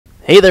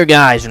Hey there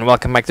guys, and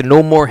welcome back to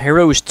No More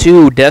Heroes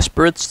 2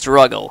 Desperate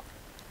Struggle.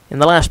 In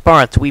the last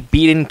part, we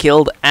beat and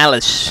killed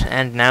Alice,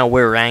 and now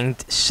we're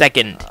ranked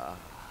 2nd.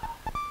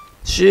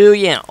 So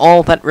yeah,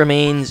 all that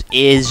remains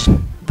is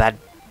that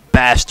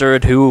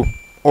bastard who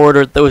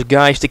ordered those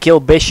guys to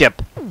kill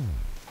Bishop.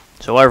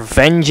 So our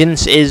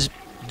vengeance is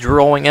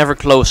drawing ever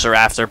closer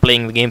after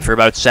playing the game for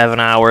about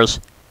 7 hours.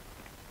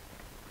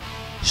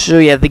 So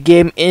yeah, the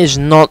game is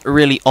not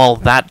really all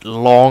that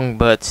long,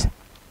 but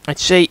I'd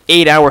say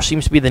 8 hours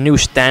seems to be the new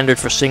standard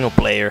for single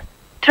player.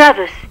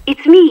 Travis,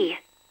 it's me.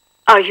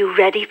 Are you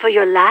ready for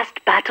your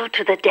last battle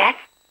to the death?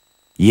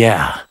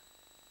 Yeah.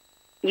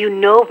 You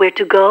know where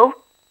to go?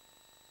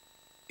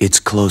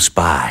 It's close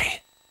by.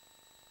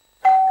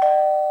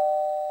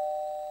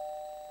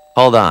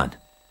 Hold on.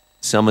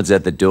 Someone's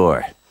at the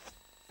door.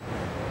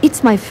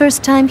 It's my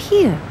first time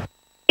here.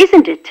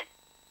 Isn't it?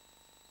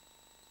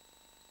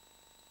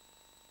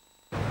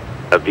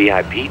 A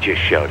VIP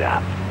just showed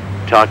up.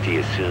 Talk to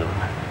you soon.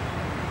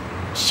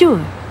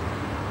 Sure.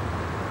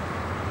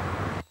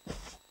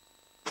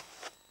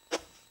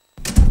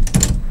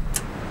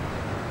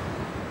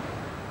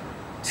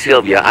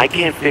 Sylvia, I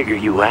can't figure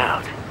you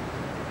out.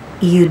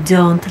 You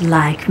don't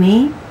like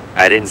me?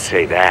 I didn't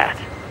say that.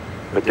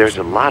 But there's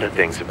a lot of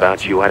things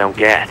about you I don't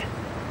get.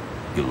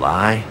 You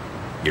lie.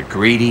 You're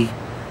greedy.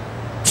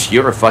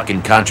 You're a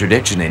fucking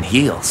contradiction in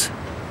heels.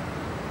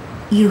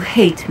 You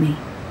hate me.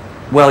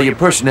 Well, your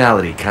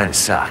personality kinda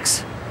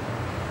sucks.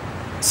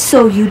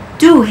 So you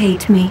do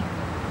hate me.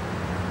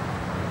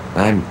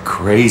 I'm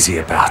crazy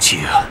about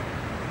you.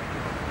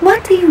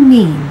 What do you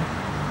mean?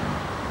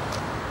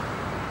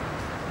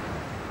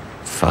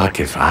 Fuck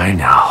if I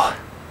know.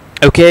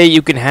 Okay,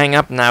 you can hang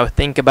up now.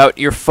 Think about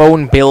your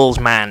phone bills,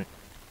 man.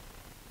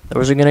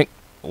 Those are gonna...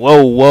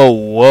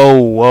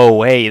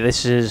 Whoa. Hey,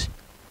 this is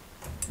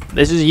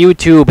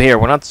YouTube here.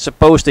 We're not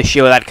supposed to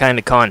show that kind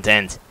of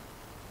content.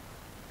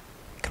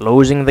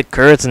 Closing the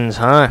curtains,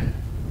 huh?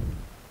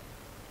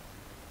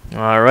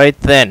 Alright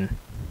then.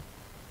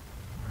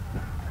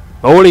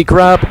 Holy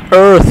crap,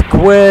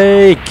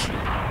 earthquake!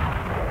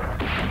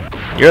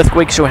 The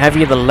earthquake's so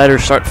heavy the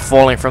letters start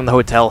falling from the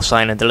hotel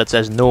sign until it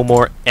says no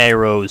more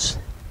arrows.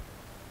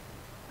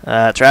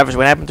 Travis,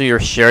 what happened to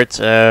your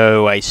shirt?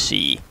 Oh, I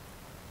see.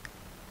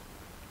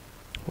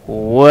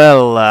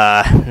 Well,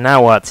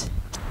 now what?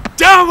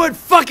 Downward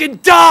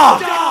fucking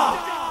dog!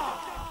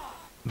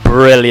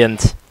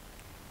 Brilliant.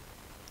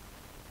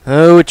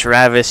 Oh,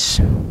 Travis.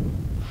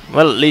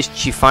 Well, at least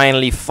she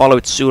finally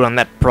followed suit on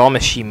that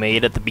promise she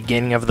made at the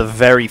beginning of the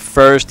very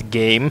first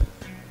game.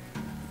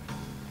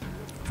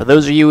 For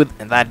those of you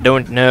that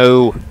don't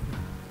know,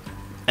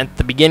 at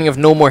the beginning of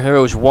No More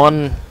Heroes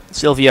 1,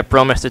 Sylvia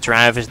promised to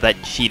Travis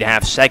that she'd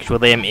have sex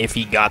with him if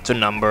he got to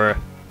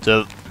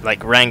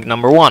rank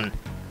number 1.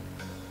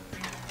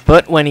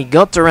 But when he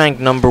got to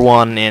rank number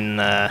 1 in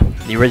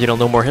the original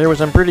No More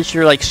Heroes, I'm pretty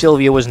sure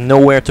Sylvia was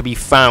nowhere to be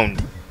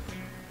found.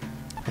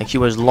 She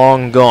was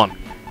long gone.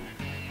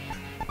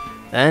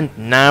 And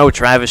now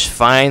Travis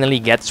finally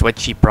gets what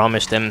she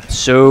promised him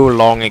so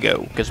long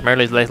ago. Because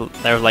apparently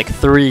there was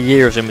 3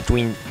 years in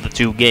between the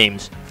 2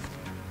 games.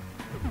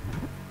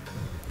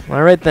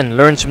 Alright then,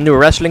 learn some new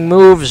wrestling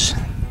moves.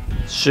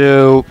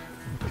 So,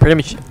 pretty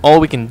much all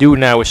we can do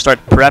now is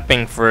start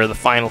prepping for the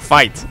final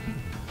fight.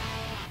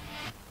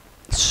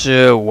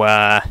 So,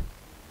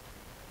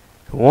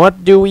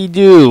 what do we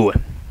do?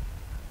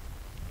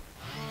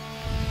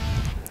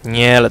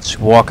 Yeah, let's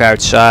walk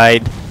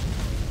outside.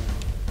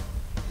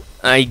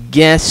 I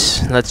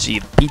guess, let's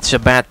see, Pizza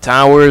Bat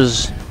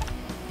Towers.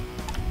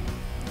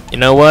 You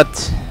know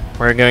what?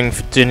 We're going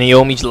to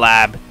Naomi's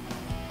lab.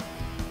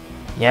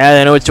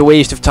 Yeah, I know it's a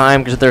waste of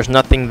time because there's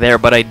nothing there,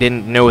 but I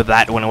didn't know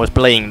that when I was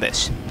playing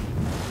this.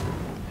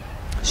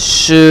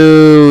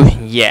 So,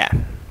 yeah.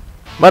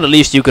 But at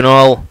least you can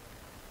all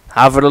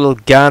have a little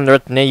gander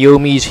at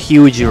Naomi's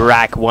huge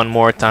rack one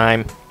more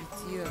time.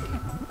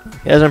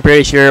 Yes, I'm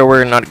pretty sure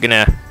we're not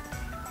gonna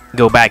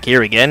go back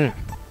here again.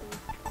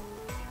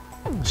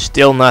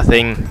 Still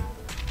nothing.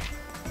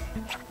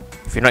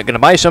 If you're not gonna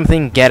buy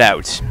something, get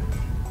out.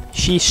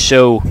 She's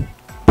so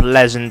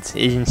pleasant,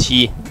 isn't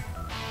she?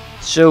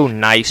 So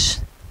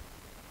nice.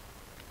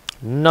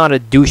 Not a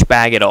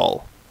douchebag at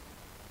all.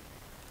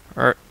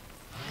 Or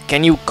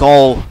can you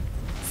call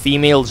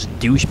females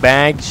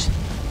douchebags?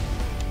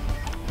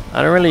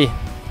 I don't really...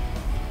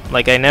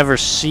 I never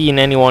seen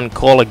anyone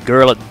call a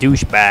girl a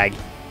douchebag.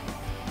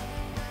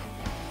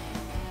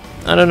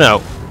 I don't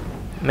know.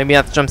 Maybe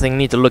that's something I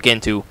need to look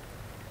into.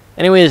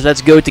 Anyways,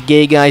 let's go to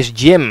Gay Guy's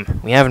gym.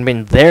 We haven't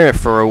been there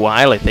for a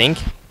while, I think.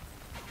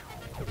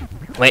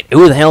 Wait,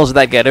 who the hell is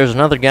that guy? There's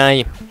another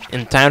guy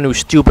in town who's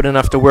stupid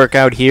enough to work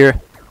out here.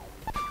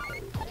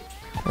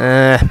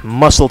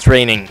 Muscle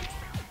training.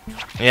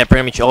 Yeah,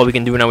 pretty much all we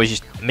can do now is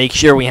just make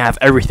sure we have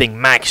everything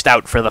maxed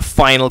out for the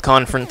final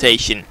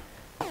confrontation.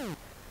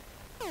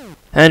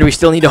 And we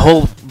still need a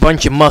whole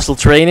bunch of muscle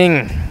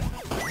training.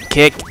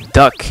 Kick,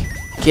 duck,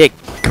 kick,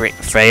 great,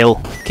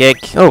 fail,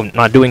 kick. Oh,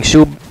 not doing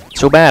so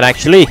bad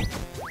actually.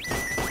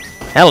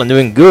 Hell, I'm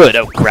doing good.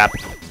 Oh crap.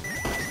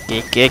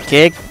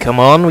 Kick. Come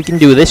on, we can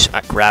do this.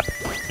 Ah, crap.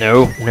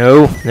 No.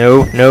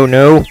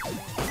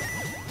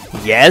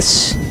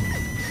 Yes.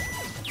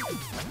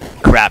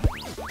 Crap.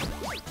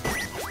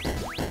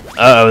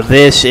 Uh-oh,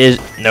 this is...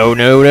 No.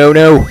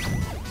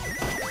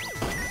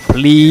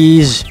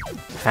 Please.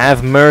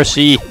 Have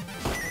mercy.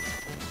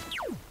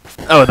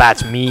 Oh,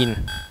 that's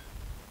mean.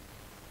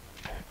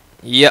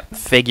 Yep,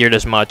 figured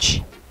as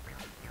much.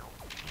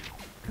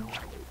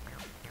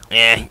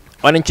 Eh,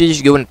 why don't you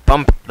just go and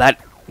pump that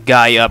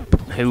guy up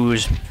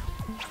who's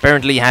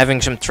apparently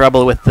having some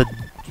trouble with the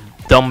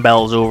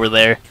dumbbells over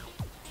there.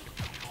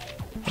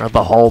 Or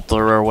the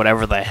halter or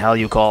whatever the hell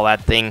you call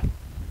that thing.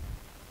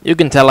 You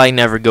can tell I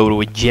never go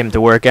to a gym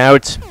to work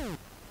out.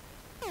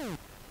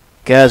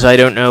 Because I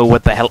don't know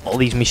what the hell all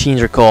these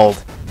machines are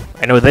called.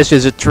 I know this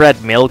is a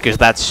treadmill because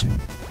that's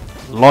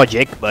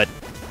logic, but...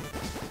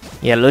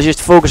 yeah, let's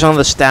just focus on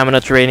the stamina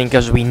training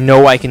because we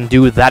know I can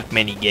do that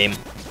mini game.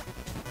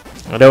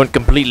 I don't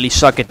completely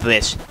suck at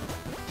this.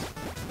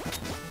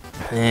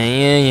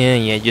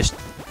 Yeah, just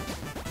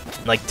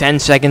like 10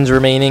 seconds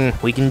remaining.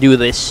 We can do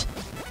this.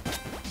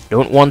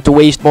 Don't want to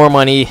waste more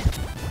money.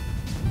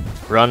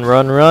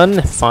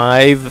 Run.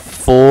 5,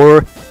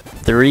 4,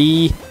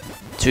 3,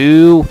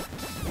 2,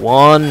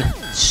 1.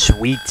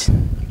 Sweet.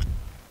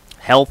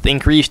 Health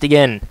increased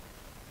again.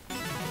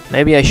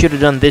 Maybe I should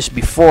have done this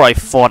before I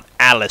fought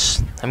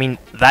Alice. I mean,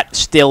 that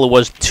still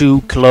was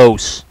too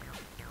close.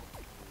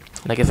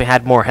 Like, if I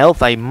had more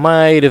health, I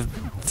might have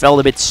felt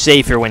a bit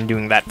safer when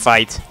doing that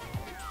fight.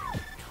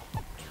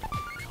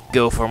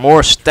 Go for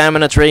more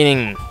stamina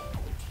training.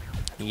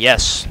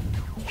 Yes.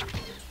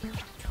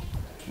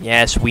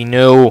 Yes, we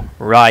know,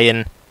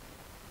 Ryan.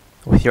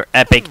 With your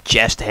epic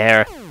chest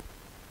hair.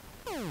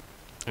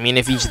 I mean,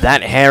 if he's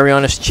that hairy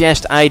on his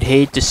chest, I'd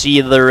hate to see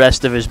the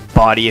rest of his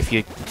body, if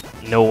you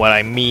know what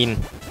I mean.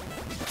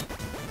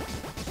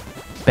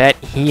 Bet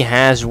he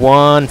has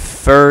one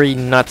furry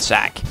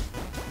nutsack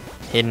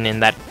hidden in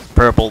that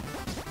purple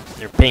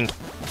or pink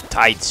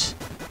tights.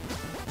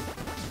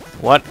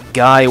 What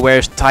guy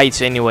wears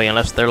tights anyway,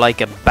 unless they're like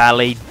a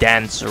ballet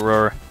dancer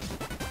or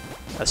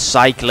a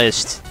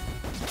cyclist?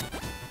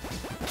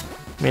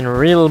 I mean,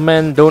 real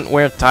men don't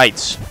wear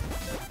tights.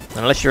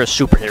 Unless you're a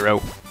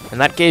superhero. In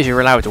that case,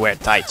 you're allowed to wear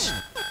tights.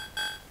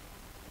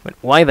 But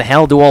why the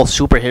hell do all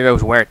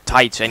superheroes wear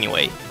tights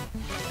anyway?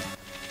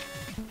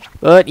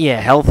 But yeah,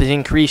 health is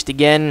increased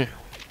again.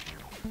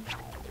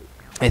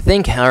 I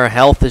think our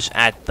health is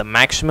at the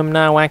maximum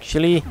now,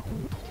 actually.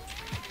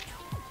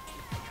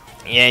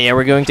 Yeah,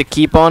 we're going to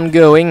keep on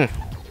going.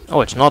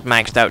 Oh, it's not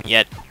maxed out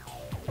yet.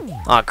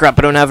 Aw, crap,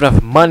 I don't have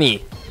enough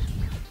money.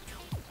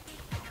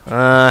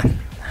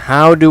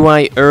 How do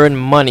I earn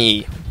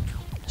money?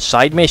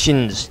 Side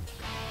missions.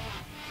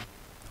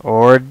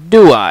 Or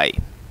do I?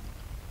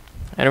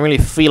 I don't really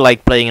feel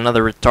like playing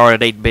another retarded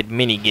 8-bit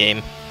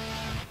minigame.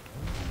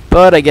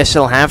 But I guess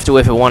I'll have to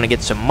if I want to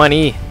get some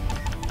money.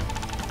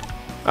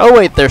 Oh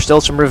wait, there's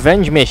still some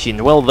revenge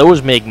missions. Well,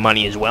 those make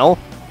money as well.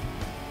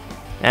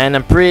 And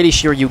I'm pretty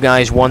sure you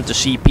guys want to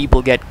see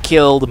people get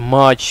killed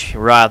much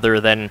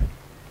rather than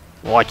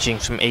watching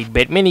some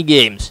 8-bit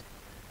minigames.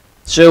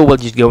 So we'll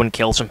just go and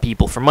kill some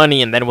people for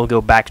money and then we'll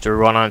go back to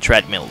run on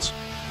treadmills.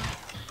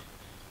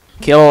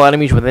 Kill all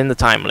enemies within the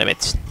time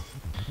limit.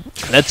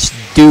 Let's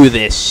do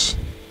this.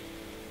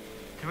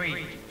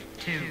 3,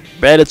 2,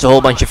 Bet it's a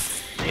whole bunch of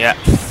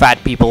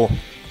fat people.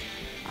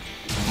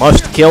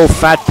 Must kill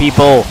fat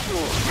people.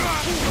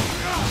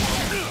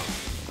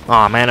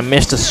 Aw, man, I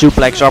missed a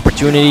suplex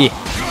opportunity.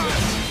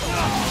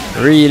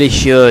 Really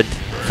should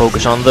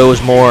focus on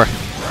those more.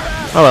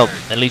 Oh well,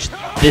 at least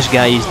this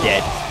guy is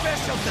dead.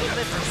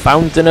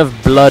 Fountain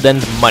of blood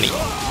and money.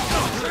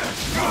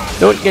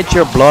 Don't get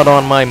your blood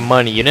on my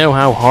money. You know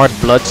how hard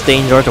blood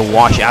stains are to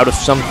wash out of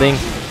something?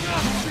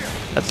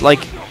 That's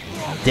like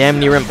damn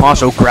near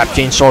impossible. Grab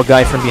chainsaw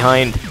guy from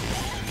behind.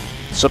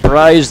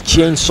 Surprise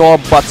chainsaw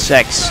butt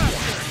sex.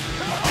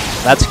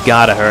 That's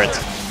gotta hurt.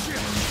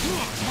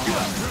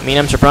 I mean,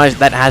 I'm surprised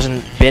that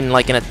hasn't been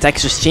like in a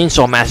Texas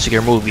Chainsaw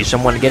Massacre movie,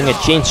 someone getting a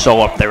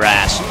chainsaw up their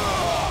ass.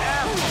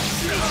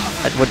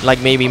 That would like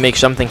maybe make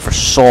something for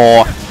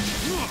Saw.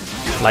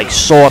 Like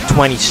Saw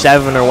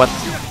 27 or what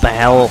the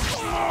hell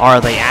are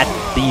they at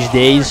these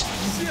days?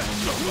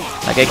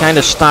 Like I kind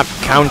of stopped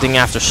counting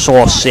after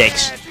Saw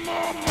 6.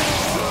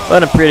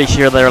 But I'm pretty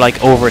sure they're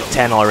like over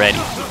 10 already.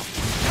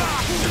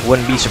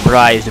 Wouldn't be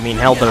surprised. I mean,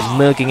 hell, they're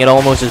milking it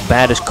almost as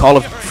bad as Call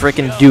of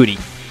Frickin' Duty.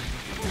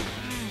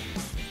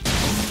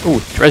 Ooh,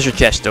 treasure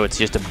chest, though. It's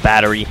just a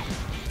battery.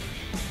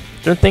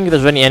 Don't think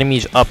there's any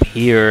enemies up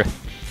here.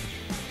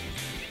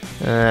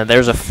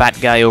 There's a fat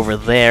guy over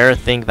there. I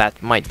think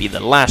that might be the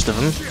last of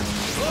them.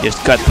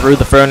 Just cut through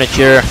the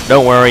furniture.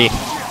 Don't worry.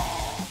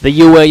 The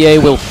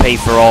UAA will pay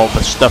for all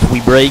the stuff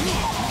we break.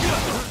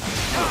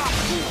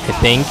 I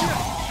think.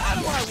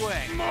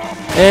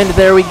 And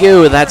there we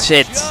go. That's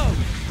it.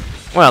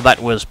 Well,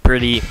 that was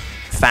pretty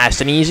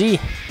fast and easy.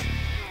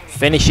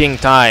 Finishing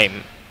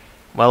time.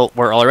 Well,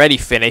 we're already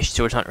finished,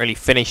 so it's not really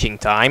finishing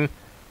time.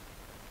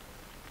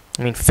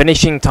 I mean,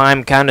 finishing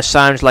time kind of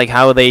sounds like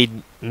how they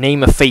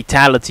name a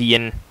fatality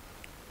in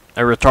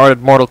a retarded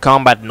Mortal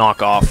Kombat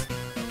knockoff.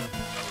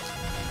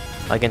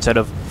 Like instead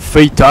of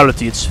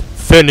fatality, it's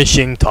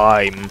finishing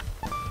time.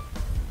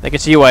 I can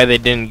see why they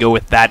didn't go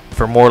with that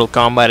for Mortal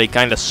Kombat. It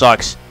kinda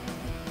sucks.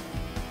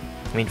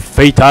 I mean,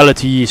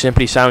 fatality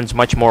simply sounds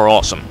much more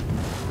awesome.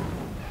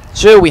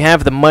 So we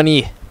have the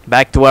money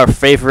back to our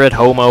favorite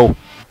homo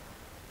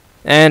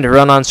and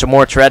run on some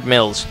more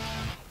treadmills.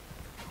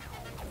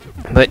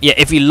 But yeah,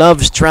 if he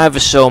loves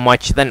Travis so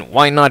much, then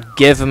why not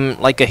give him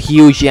like a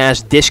huge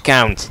ass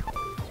discount?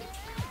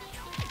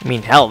 I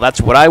mean, hell,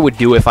 that's what I would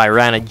do if I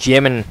ran a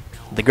gym and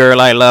the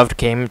girl I loved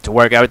came to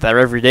work out there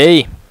every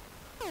day.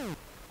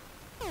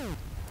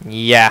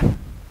 Yeah.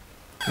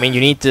 I mean,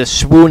 you need to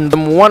swoon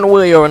them one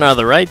way or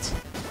another, right?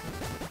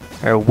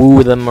 Or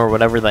woo them, or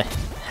whatever the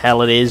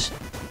hell it is.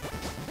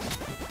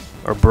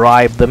 Or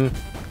bribe them.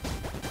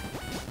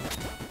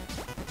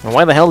 And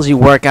why the hell does he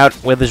work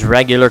out with his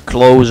regular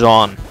clothes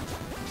on?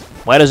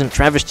 Why doesn't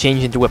Travis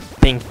change into a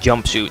pink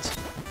jumpsuit?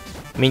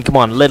 I mean, come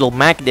on, Little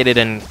Mac did it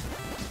and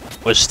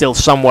was still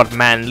somewhat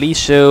manly,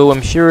 so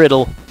I'm sure it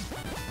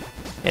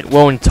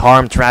won't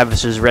harm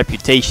Travis's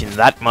reputation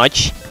that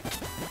much.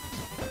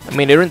 I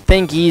mean, I don't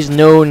think he's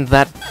known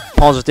that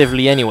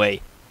positively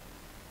anyway.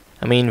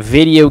 I mean,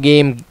 video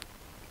game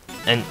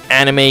and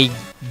anime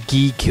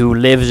geek who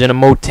lives in a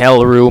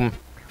motel room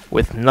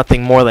with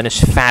nothing more than his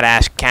fat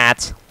ass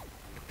cat,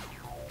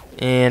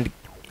 and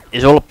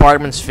his whole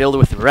apartment's filled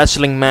with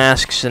wrestling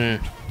masks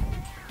and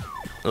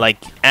like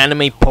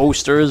anime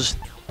posters,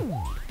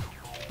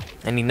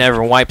 and he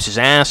never wipes his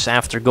ass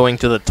after going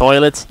to the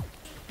toilet.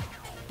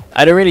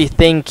 I don't really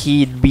think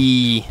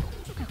he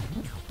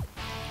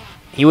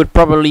would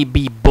probably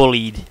be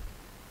bullied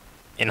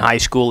in high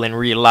school in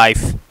real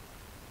life.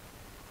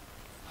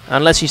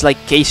 Unless he's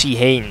like Casey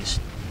Haynes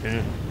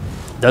and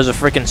does a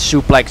freaking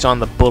suplex on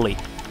the bully.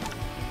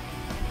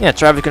 Yeah,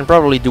 Travis can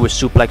probably do a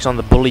suplex on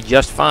the bully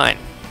just fine.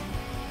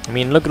 I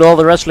mean, look at all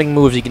the wrestling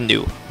moves he can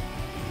do.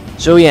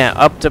 So yeah,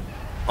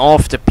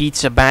 off to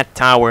Pizza Bat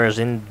Towers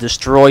in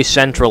Destroy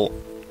Central.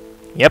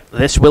 Yep,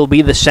 this will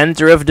be the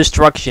center of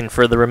destruction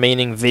for the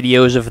remaining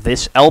videos of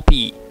this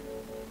LP.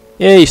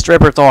 Yay,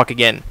 stripper talk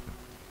again.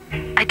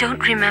 I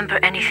don't remember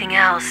anything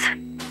else.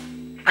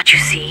 But you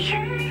see,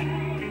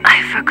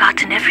 I've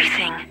forgotten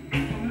everything.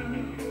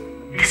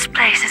 This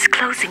place is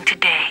closing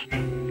today.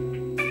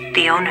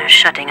 The owner's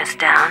shutting us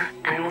down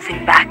and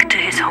moving back to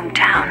his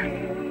hometown.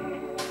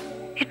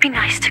 It'd be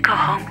nice to go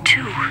home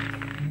too.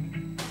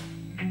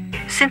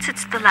 Since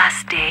it's the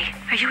last day,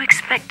 are you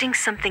expecting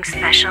something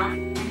special?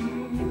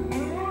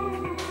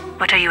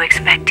 What are you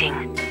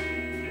expecting?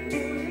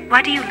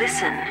 Why do you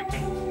listen?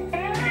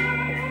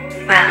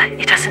 Well,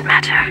 it doesn't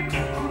matter.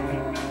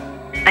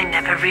 I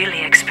never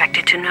really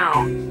expected to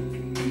know.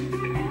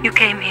 You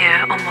came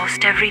here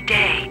almost every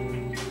day,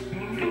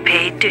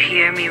 paid to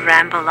hear me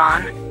ramble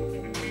on,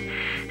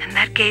 and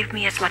that gave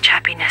me as much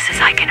happiness as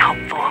I can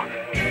hope for.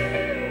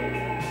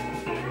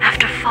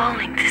 After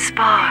falling this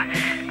far,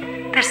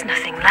 there's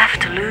nothing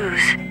left to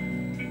lose.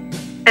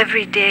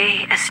 Every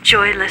day as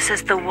joyless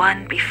as the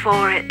one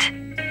before it.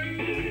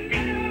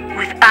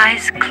 With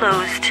eyes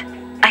closed,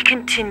 I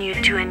continue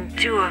to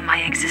endure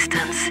my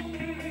existence.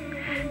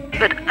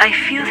 But I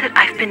feel that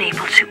I've been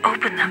able to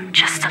open them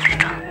just a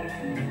little.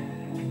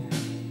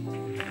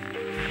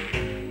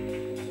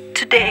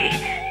 Today,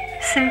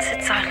 since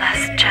it's our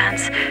last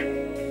chance,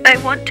 I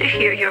want to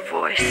hear your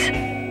voice.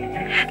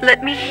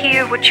 Let me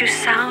hear what you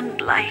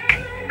sound like,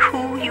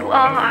 who you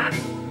are.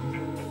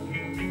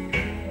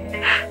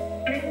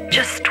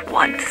 Just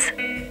once.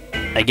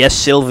 I guess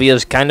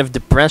Sylvia's kind of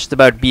depressed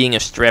about being a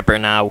stripper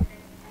now.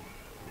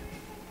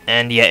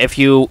 And yeah, if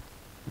you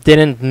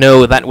didn't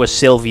know that was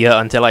Sylvia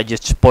until I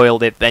just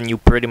spoiled it, then you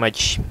pretty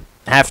much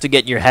have to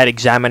get your head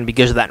examined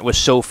because that was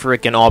so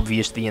freaking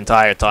obvious the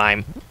entire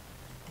time.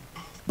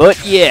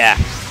 But yeah,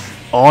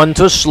 on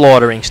to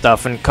slaughtering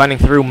stuff and cutting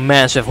through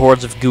massive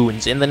hordes of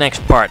goons in the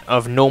next part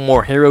of No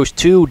More Heroes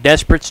 2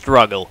 Desperate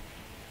Struggle.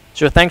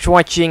 So thanks for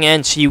watching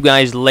and see you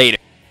guys later.